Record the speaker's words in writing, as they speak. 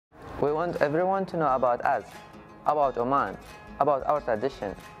We want everyone to know about us, about Oman, about our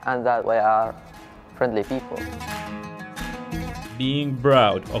tradition, and that we are friendly people. Being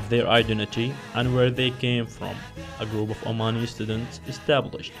proud of their identity and where they came from, a group of Omani students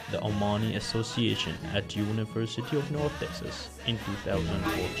established the Omani Association at University of North Texas in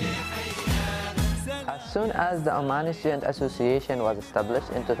 2014. As soon as the Omani Student Association was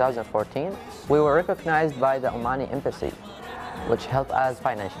established in 2014, we were recognized by the Omani Embassy, which helped us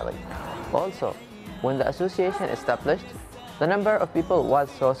financially. Also, when the association established, the number of people was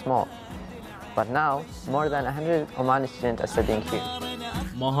so small. But now, more than 100 Omani students are studying here.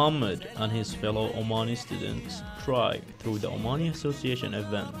 Mohammed and his fellow Omani students try through the Omani Association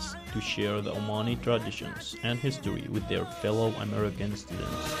events to share the Omani traditions and history with their fellow American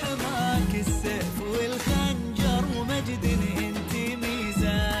students.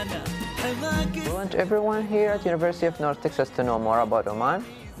 We want everyone here at University of North Texas to know more about Oman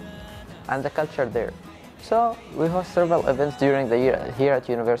and the culture there. So we host several events during the year here at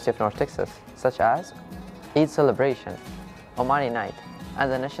University of North Texas, such as Eid celebration, Omani night,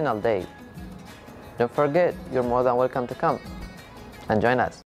 and the National Day. Don't forget, you're more than welcome to come and join us.